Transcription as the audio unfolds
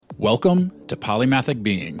Welcome to Polymathic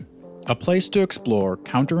Being, a place to explore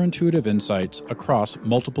counterintuitive insights across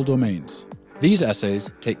multiple domains. These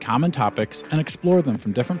essays take common topics and explore them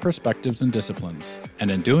from different perspectives and disciplines,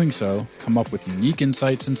 and in doing so, come up with unique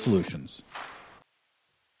insights and solutions.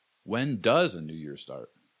 When does a new year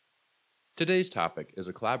start? Today's topic is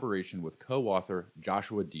a collaboration with co-author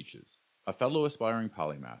Joshua Deitches, a fellow aspiring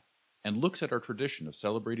polymath, and looks at our tradition of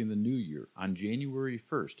celebrating the new year on January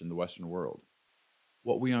 1st in the Western world.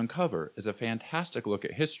 What we uncover is a fantastic look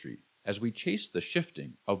at history as we chase the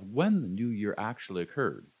shifting of when the new year actually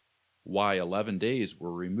occurred, why 11 days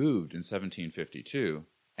were removed in 1752,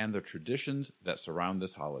 and the traditions that surround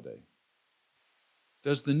this holiday.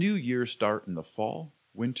 Does the new year start in the fall,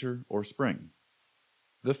 winter, or spring?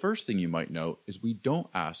 The first thing you might note is we don't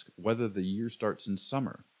ask whether the year starts in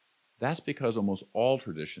summer. That's because almost all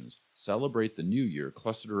traditions celebrate the new year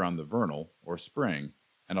clustered around the vernal, or spring,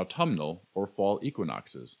 and autumnal, or fall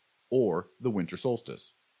equinoxes, or the winter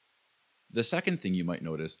solstice. The second thing you might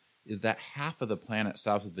notice is that half of the planet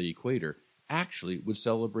south of the equator actually would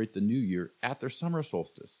celebrate the new year at their summer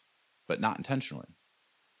solstice, but not intentionally.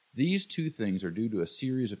 These two things are due to a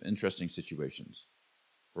series of interesting situations.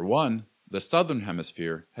 For one, the southern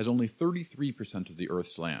hemisphere has only 33% of the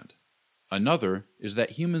Earth's land. Another is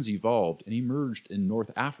that humans evolved and emerged in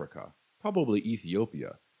North Africa, probably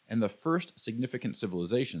Ethiopia, and the first significant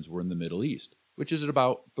civilizations were in the Middle East, which is at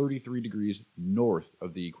about 33 degrees north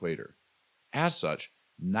of the equator. As such,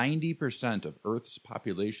 90% of Earth's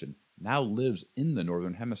population now lives in the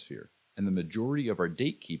northern hemisphere, and the majority of our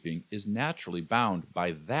date keeping is naturally bound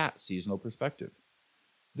by that seasonal perspective.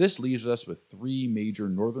 This leaves us with three major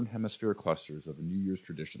northern hemisphere clusters of New Year's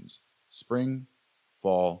traditions: spring,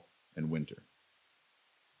 fall, and winter.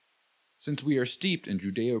 Since we are steeped in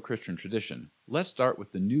Judeo-Christian tradition, let's start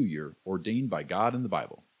with the new year ordained by God in the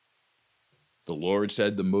Bible. The Lord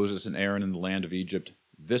said to Moses and Aaron in the land of Egypt,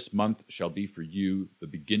 "This month shall be for you the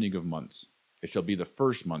beginning of months. It shall be the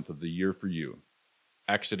first month of the year for you."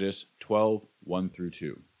 Exodus 12,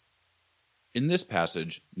 1-2. In this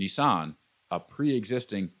passage, Nisan, a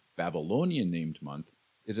pre-existing Babylonian-named month,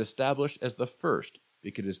 is established as the first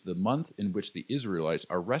because it is the month in which the Israelites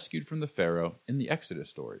are rescued from the Pharaoh in the Exodus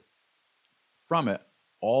story. From it,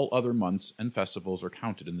 all other months and festivals are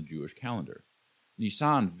counted in the Jewish calendar.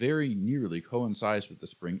 Nisan very nearly coincides with the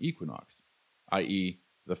spring equinox, i.e.,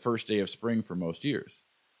 the first day of spring for most years.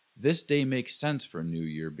 This day makes sense for a new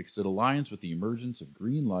year because it aligns with the emergence of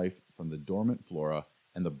green life from the dormant flora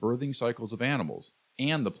and the birthing cycles of animals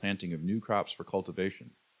and the planting of new crops for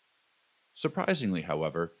cultivation. Surprisingly,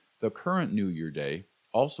 however, the current New Year day,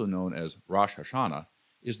 also known as Rosh Hashanah,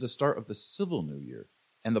 is the start of the civil New Year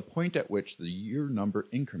and the point at which the year number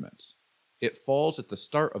increments. It falls at the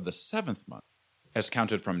start of the 7th month, as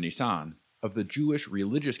counted from Nisan, of the Jewish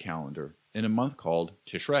religious calendar in a month called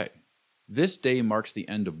Tishrei. This day marks the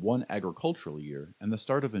end of one agricultural year and the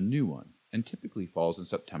start of a new one, and typically falls in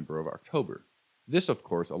September or October. This, of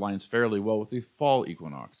course, aligns fairly well with the fall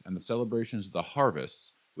equinox and the celebrations of the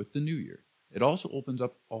harvests with the new year. It also opens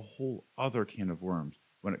up a whole other can of worms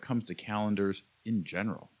when it comes to calendars in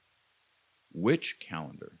general. Which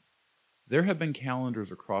calendar? There have been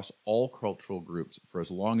calendars across all cultural groups for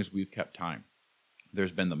as long as we've kept time.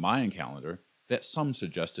 There's been the Mayan calendar that some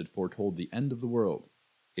suggested foretold the end of the world.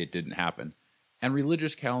 It didn't happen. And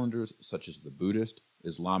religious calendars such as the Buddhist,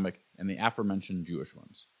 Islamic, and the aforementioned Jewish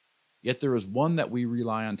ones. Yet there is one that we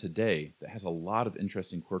rely on today that has a lot of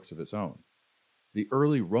interesting quirks of its own. The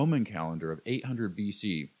early Roman calendar of 800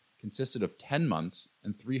 BC consisted of 10 months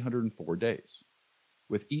and 304 days,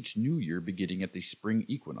 with each new year beginning at the spring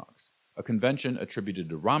equinox, a convention attributed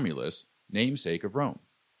to Romulus, namesake of Rome.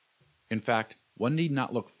 In fact, one need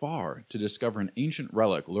not look far to discover an ancient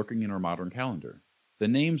relic lurking in our modern calendar. The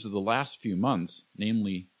names of the last few months,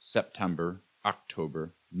 namely September,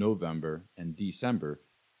 October, November, and December,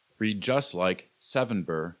 read just like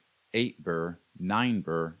 7-ber, 8-ber,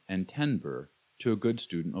 9-ber, and 10-ber to a good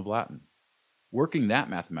student of Latin. Working that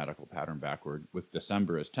mathematical pattern backward, with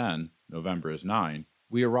December as 10, November as 9,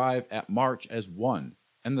 we arrive at March as 1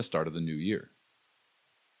 and the start of the new year.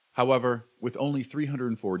 However, with only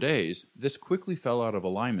 304 days, this quickly fell out of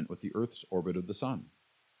alignment with the Earth's orbit of the Sun.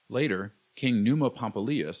 Later, King Numa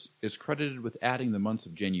Pompilius is credited with adding the months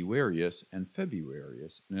of Januarius and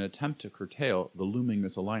Februarius in an attempt to curtail the looming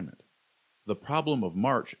misalignment. The problem of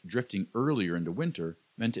March drifting earlier into winter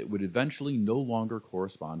meant it would eventually no longer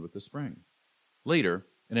correspond with the spring. Later,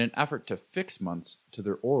 in an effort to fix months to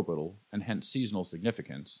their orbital and hence seasonal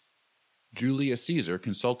significance, Julius Caesar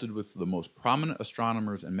consulted with the most prominent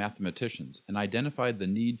astronomers and mathematicians and identified the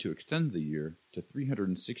need to extend the year to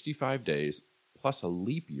 365 days plus a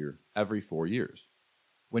leap year every 4 years.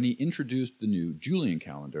 When he introduced the new Julian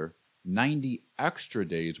calendar, 90 extra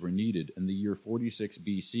days were needed in the year 46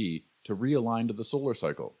 BC to realign to the solar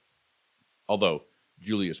cycle. Although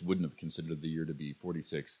Julius wouldn't have considered the year to be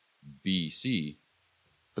 46 BC,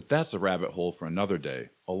 but that's a rabbit hole for another day,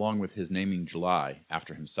 along with his naming July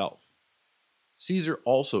after himself. Caesar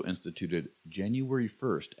also instituted January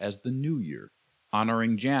 1st as the new year,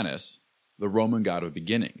 honoring Janus, the Roman god of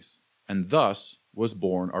beginnings, and thus was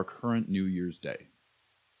born our current New Year's Day.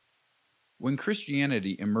 When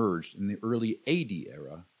Christianity emerged in the early AD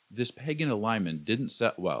era, this pagan alignment didn't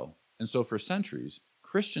set well, and so for centuries,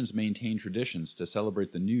 Christians maintained traditions to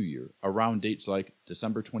celebrate the new year around dates like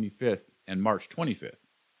December 25th and March 25th,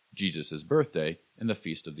 Jesus' birthday and the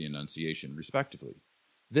Feast of the Annunciation, respectively.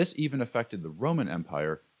 This even affected the Roman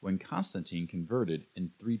Empire when Constantine converted in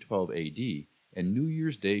 312 AD and New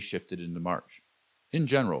Year's Day shifted into March. In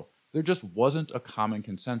general, there just wasn't a common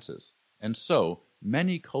consensus, and so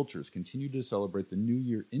many cultures continued to celebrate the new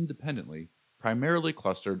year independently, primarily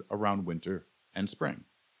clustered around winter and spring.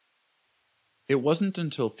 It wasn't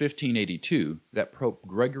until 1582 that Pope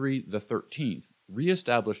Gregory XIII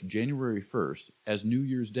re-established January 1st as New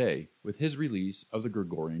Year's Day with his release of the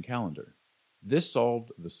Gregorian calendar. This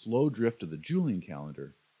solved the slow drift of the Julian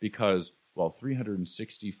calendar because, while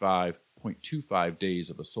 365.25 days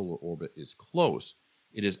of a solar orbit is close,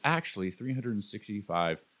 it is actually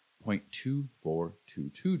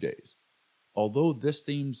 365.2422 days. Although this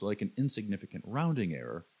seems like an insignificant rounding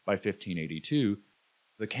error, by 1582,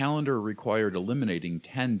 the calendar required eliminating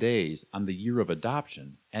 10 days on the year of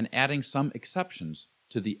adoption and adding some exceptions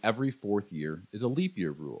to the every fourth year is a leap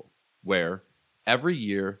year rule, where every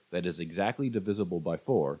year that is exactly divisible by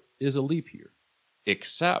 4 is a leap year,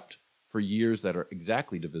 except for years that are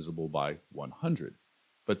exactly divisible by 100.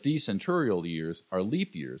 But these centurial years are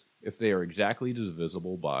leap years if they are exactly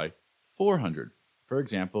divisible by 400. For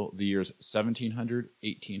example, the years 1700,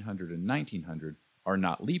 1800, and 1900 are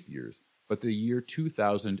not leap years, but the year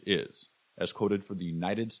 2000 is, as quoted for the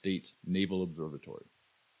United States Naval Observatory.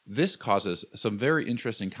 This causes some very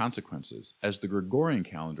interesting consequences, as the Gregorian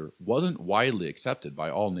calendar wasn't widely accepted by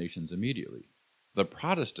all nations immediately. The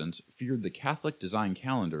Protestants feared the Catholic design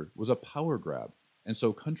calendar was a power grab, and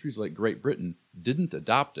so countries like Great Britain didn't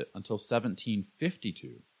adopt it until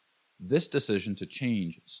 1752. This decision to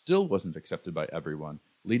change still wasn't accepted by everyone,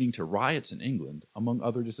 leading to riots in England, among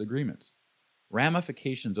other disagreements.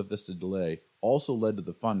 Ramifications of this delay also led to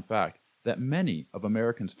the fun fact that many of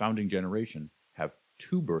America's founding generation have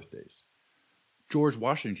 2 birthdays. George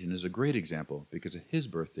Washington is a great example because his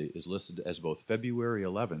birthday is listed as both February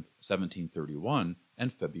 11th, 1731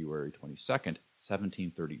 and February 22nd,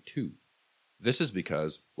 1732. This is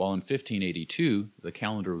because, while in 1582 the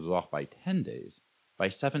calendar was off by 10 days, by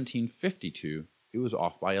 1752 it was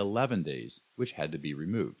off by 11 days, which had to be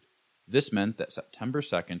removed. This meant that September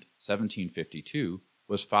 2nd, 1752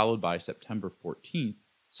 was followed by September 14th,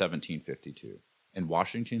 1752, and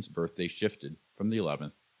Washington's birthday shifted from the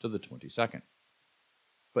 11th to the 22nd.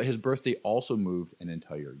 But his birthday also moved an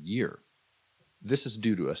entire year. This is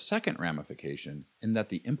due to a second ramification in that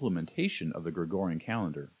the implementation of the Gregorian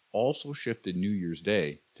calendar also shifted New Year's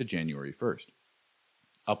Day to January 1st.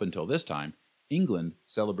 Up until this time, England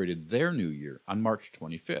celebrated their New Year on March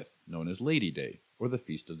 25th, known as Lady Day, or the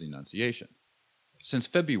Feast of the Annunciation. Since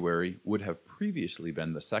February would have previously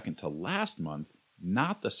been the second to last month,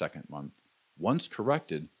 not the second month, once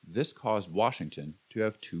corrected, this caused Washington to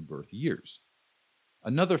have 2 birth years.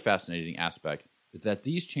 Another fascinating aspect is that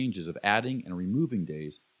these changes of adding and removing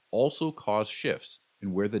days also cause shifts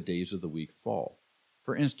in where the days of the week fall.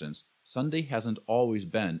 For instance, Sunday hasn't always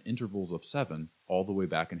been intervals of 7 all the way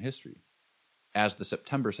back in history. As the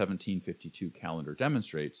September 1752 calendar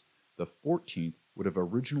demonstrates, the 14th would have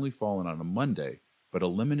originally fallen on a Monday, but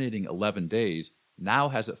eliminating 11 days now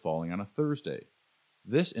has it falling on a Thursday.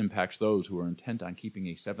 This impacts those who are intent on keeping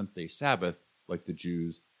a seventh-day Sabbath, like the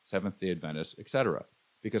Jews, Seventh-day Adventists, etc.,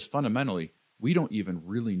 because fundamentally, we don't even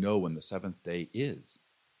really know when the seventh day is.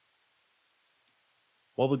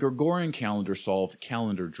 While the Gregorian calendar solved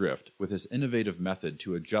calendar drift with his innovative method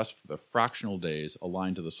to adjust for the fractional days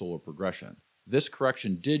aligned to the solar progression, this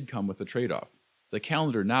correction did come with a trade-off. The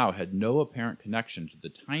calendar now had no apparent connection to the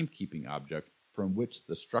timekeeping object from which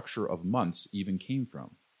the structure of months even came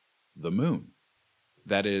from, the moon.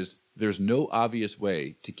 That is, there's no obvious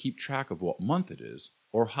way to keep track of what month it is,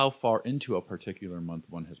 or how far into a particular month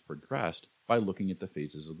one has progressed by looking at the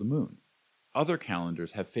phases of the moon. Other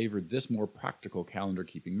calendars have favored this more practical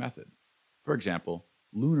calendar-keeping method. For example,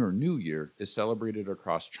 Lunar New Year is celebrated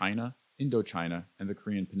across China, Indochina, and the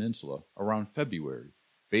Korean Peninsula around February,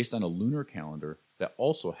 based on a lunar calendar that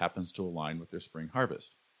also happens to align with their spring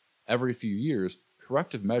harvest. Every few years,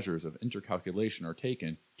 corrective measures of intercalculation are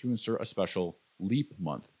taken to insert a special leap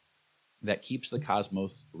month that keeps the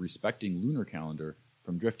cosmos respecting lunar calendar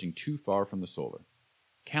from drifting too far from the solar.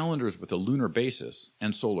 Calendars with a lunar basis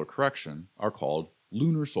and solar correction are called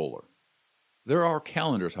lunar solar. There are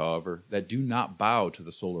calendars, however, that do not bow to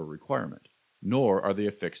the solar requirement, nor are they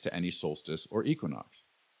affixed to any solstice or equinox.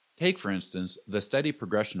 Take, for instance, the steady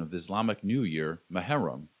progression of the Islamic New Year,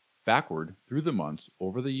 Muharram, backward through the months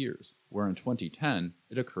over the years, where in 2010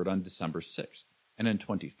 it occurred on December 6th, and in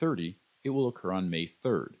 2030 it will occur on May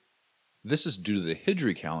 3rd. This is due to the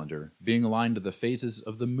Hijri calendar being aligned to the phases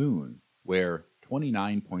of the moon, where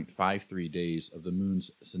 29.53 days of the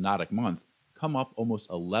moon's synodic month come up almost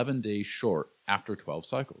 11 days short after 12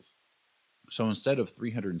 cycles. So instead of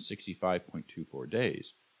 365.24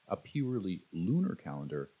 days, a purely lunar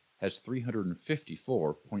calendar has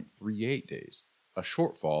 354.38 days, a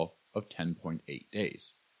shortfall of 10.8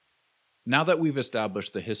 days. Now that we've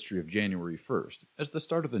established the history of January 1st as the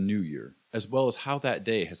start of the new year, as well as how that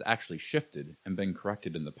day has actually shifted and been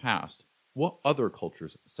corrected in the past, what other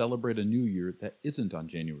cultures celebrate a new year that isn't on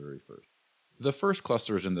January 1st? The first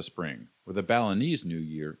cluster is in the spring, where the Balinese New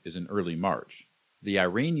Year is in early March, the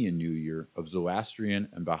Iranian New Year of Zoroastrian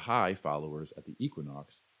and Baha'i followers at the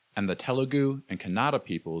equinox, and the Telugu and Kannada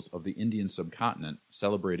peoples of the Indian subcontinent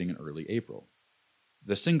celebrating in early April.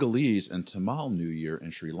 The Sinhalese and Tamil New Year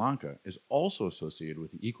in Sri Lanka is also associated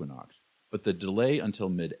with the equinox, but the delay until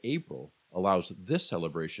mid-April allows this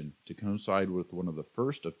celebration to coincide with one of the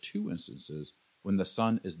first of two instances when the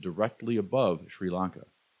sun is directly above Sri Lanka.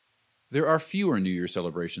 There are fewer New Year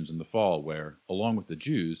celebrations in the fall where, along with the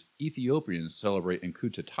Jews, Ethiopians celebrate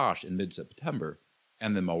Enkutatash in mid-September,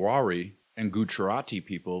 and the Marawi and Gujarati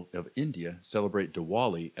people of India celebrate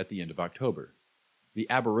Diwali at the end of October. The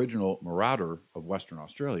Aboriginal Marauder of Western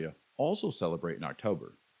Australia also celebrate in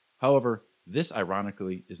October. However, this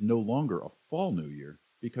ironically is no longer a fall New Year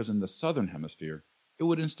because in the Southern Hemisphere, it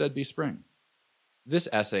would instead be spring. This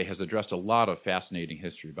essay has addressed a lot of fascinating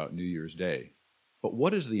history about New Year's Day. But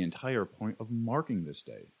what is the entire point of marking this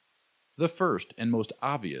day? The first and most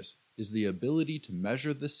obvious is the ability to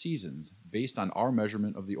measure the seasons based on our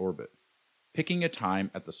measurement of the orbit. Picking a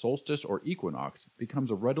time at the solstice or equinox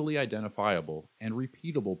becomes a readily identifiable and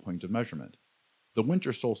repeatable point of measurement. The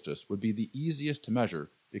winter solstice would be the easiest to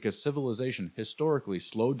measure because civilization historically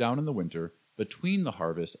slowed down in the winter between the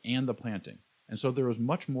harvest and the planting, and so there was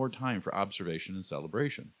much more time for observation and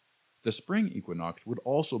celebration. The spring equinox would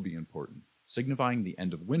also be important, signifying the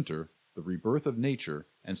end of winter, the rebirth of nature,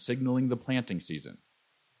 and signaling the planting season.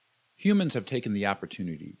 Humans have taken the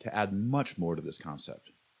opportunity to add much more to this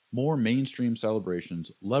concept. More mainstream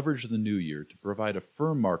celebrations leverage the new year to provide a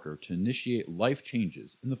firm marker to initiate life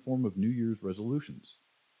changes in the form of New Year's resolutions.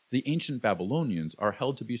 The ancient Babylonians are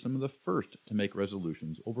held to be some of the first to make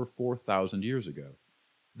resolutions over 4,000 years ago.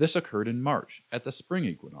 This occurred in March at the spring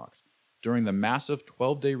equinox, during the massive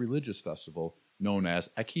 12-day religious festival known as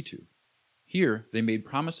Akitu. Here, they made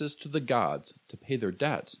promises to the gods to pay their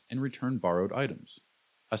debts and return borrowed items.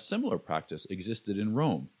 A similar practice existed in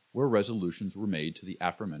Rome, where resolutions were made to the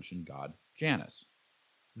aforementioned god Janus.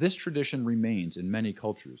 This tradition remains in many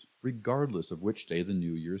cultures, regardless of which day the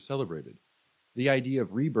new year is celebrated. The idea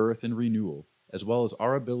of rebirth and renewal, as well as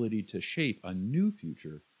our ability to shape a new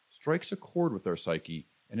future, strikes a chord with our psyche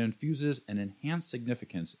and infuses an enhanced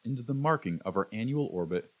significance into the marking of our annual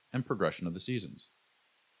orbit and progression of the seasons.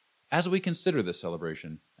 As we consider this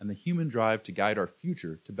celebration and the human drive to guide our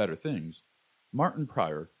future to better things, Martin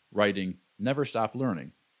Pryor, writing Never Stop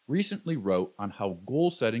Learning, recently wrote on how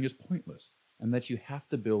goal setting is pointless and that you have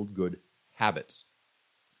to build good habits.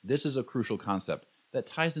 This is a crucial concept that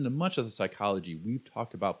ties into much of the psychology we've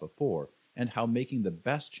talked about before and how making the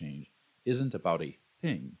best change isn't about a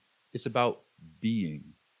thing, it's about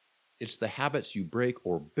being. It's the habits you break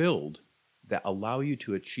or build that allow you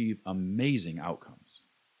to achieve amazing outcomes.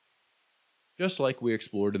 Just like we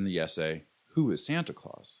explored in the essay, Who is Santa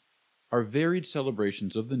Claus? Our varied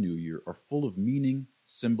celebrations of the new year are full of meaning,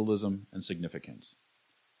 symbolism, and significance.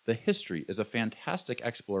 The history is a fantastic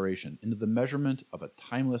exploration into the measurement of a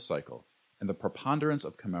timeless cycle and the preponderance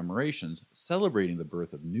of commemorations celebrating the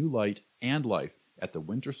birth of new light and life at the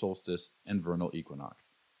winter solstice and vernal equinox.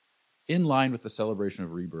 In line with the celebration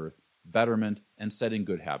of rebirth, betterment, and setting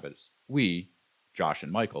good habits, we, Josh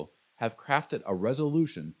and Michael, have crafted a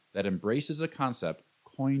resolution that embraces a concept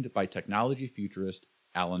coined by technology futurist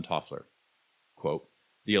Alan Toffler. Quote,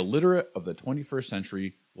 "The illiterate of the 21st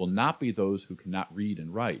century will not be those who cannot read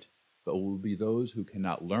and write, but will be those who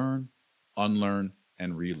cannot learn, unlearn,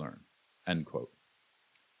 and relearn." End quote.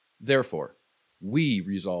 Therefore, we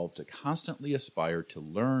resolve to constantly aspire to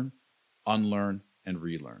learn, unlearn, and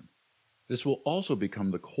relearn. This will also become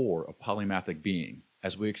the core of polymathic being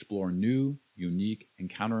as we explore new, unique, and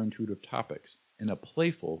counterintuitive topics in a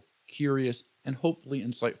playful, curious, and hopefully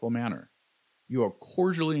insightful manner. You are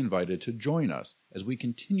cordially invited to join us as we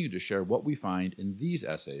continue to share what we find in these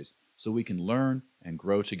essays so we can learn and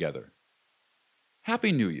grow together.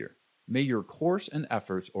 Happy New Year! May your course and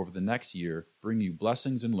efforts over the next year bring you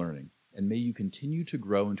blessings and learning, and may you continue to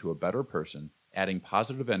grow into a better person, adding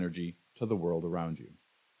positive energy to the world around you.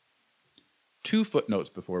 2 footnotes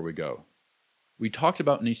before we go. We talked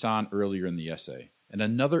about Nisan earlier in the essay, and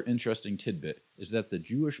another interesting tidbit is that the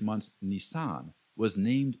Jewish month Nisan was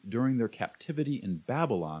named during their captivity in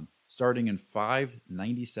Babylon starting in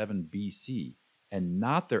 597 BC, and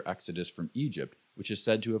not their exodus from Egypt, which is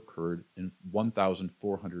said to have occurred in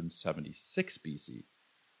 1476 BC.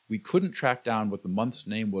 We couldn't track down what the month's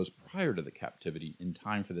name was prior to the captivity in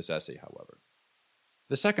time for this essay, however.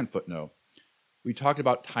 The second footnote, we talked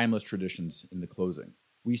about timeless traditions in the closing.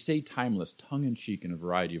 We say timeless tongue-in-cheek in a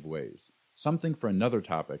variety of ways. Something for another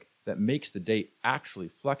topic that makes the date actually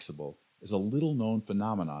flexible is a little-known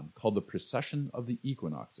phenomenon called the precession of the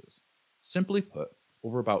equinoxes. Simply put,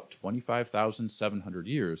 over about 25,700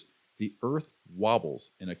 years, the Earth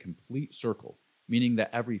wobbles in a complete circle, meaning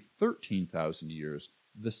that every 13,000 years,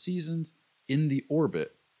 the seasons in the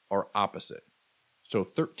orbit are opposite. So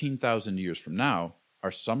 13,000 years from now,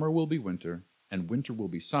 our summer will be winter, and winter will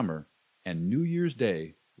be summer, and New Year's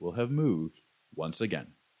Day will have moved once again.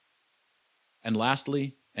 And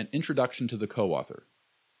lastly, an introduction to the co-author.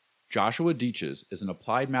 Joshua Deitches is an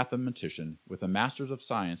applied mathematician with a Master's of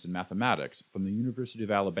Science in Mathematics from the University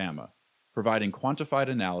of Alabama, providing quantified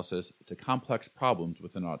analysis to complex problems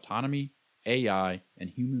within autonomy, AI, and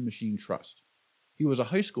human-machine trust. He was a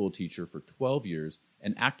high school teacher for 12 years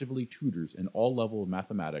and actively tutors in all levels of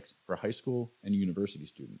mathematics for high school and university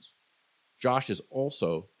students. Josh is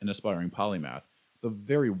also an aspiring polymath with a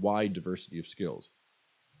very wide diversity of skills.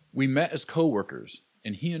 We met as co-workers,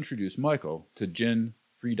 and he introduced Michael to gin,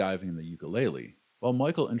 freediving, and the ukulele, while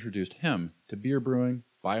Michael introduced him to beer brewing,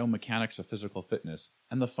 biomechanics of physical fitness,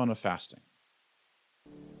 and the fun of fasting.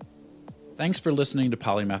 Thanks for listening to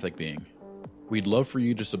Polymathic Being. We'd love for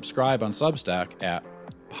you to subscribe on Substack at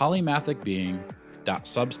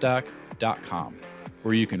polymathicbeing.substack.com,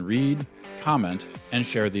 where you can read, comment, and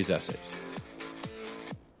share these essays.